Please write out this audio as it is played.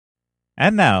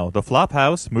And now, the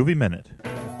Flophouse Movie Minute.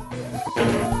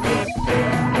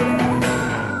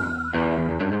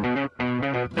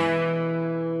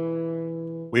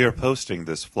 We are posting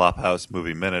this Flophouse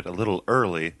Movie Minute a little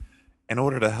early in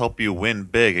order to help you win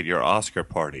big at your Oscar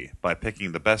party by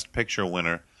picking the Best Picture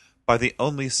winner by the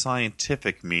only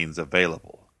scientific means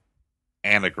available: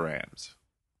 anagrams.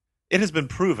 It has been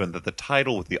proven that the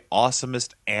title with the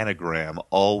awesomest anagram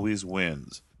always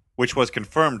wins, which was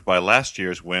confirmed by last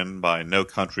year's win by No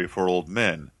Country for Old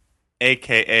Men,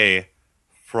 a.k.a.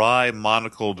 Fry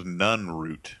Monocled Nun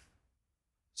Root.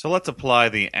 So let's apply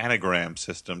the anagram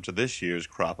system to this year's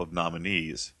crop of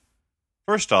nominees.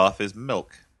 First off is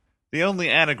milk. The only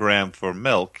anagram for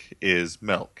milk is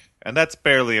milk, and that's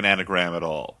barely an anagram at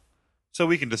all, so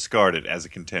we can discard it as a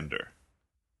contender.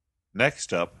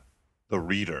 Next up, the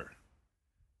reader.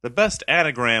 The best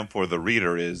anagram for the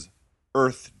reader is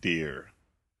Earth Deer,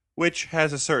 which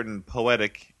has a certain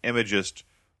poetic, imagist,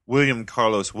 William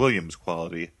Carlos Williams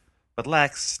quality, but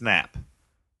lacks snap.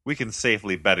 We can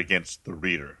safely bet against the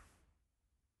reader.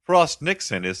 Frost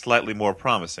Nixon is slightly more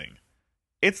promising.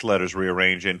 Its letters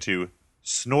rearrange into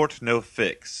Snort No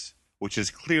Fix, which is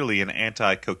clearly an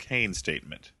anti-cocaine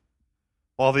statement.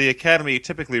 While the Academy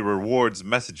typically rewards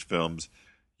message films,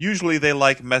 usually they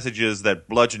like messages that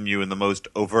bludgeon you in the most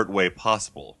overt way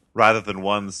possible, rather than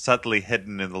ones subtly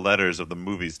hidden in the letters of the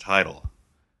movie's title.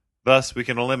 Thus, we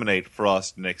can eliminate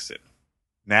Frost Nixon.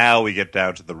 Now we get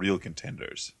down to the real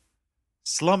contenders.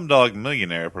 Slumdog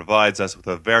Millionaire provides us with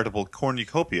a veritable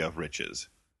cornucopia of riches.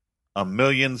 A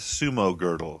million sumo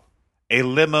girdle. A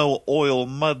limo oil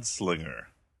mudslinger.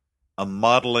 A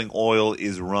modeling oil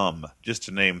is rum, just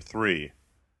to name three.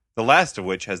 The last of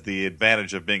which has the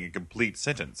advantage of being a complete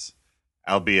sentence,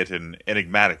 albeit an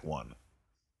enigmatic one.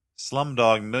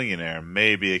 Slumdog Millionaire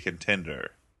may be a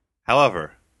contender.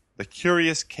 However, the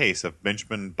curious case of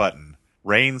Benjamin Button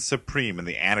reigns supreme in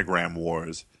the anagram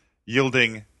wars,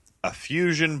 yielding a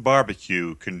fusion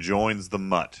barbecue conjoins the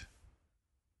mutt.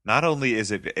 Not only is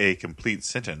it a complete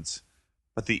sentence,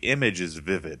 but the image is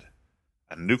vivid.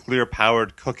 A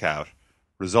nuclear-powered cookout,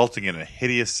 resulting in a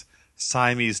hideous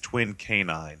Siamese twin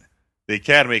canine. The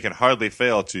Academy can hardly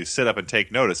fail to sit up and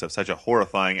take notice of such a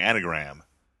horrifying anagram.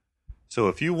 So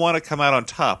if you want to come out on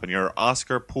top in your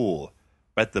Oscar pool,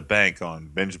 bet the bank on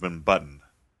Benjamin Button.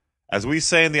 As we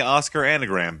say in the Oscar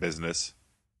anagram business,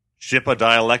 ship a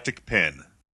dialectic pen.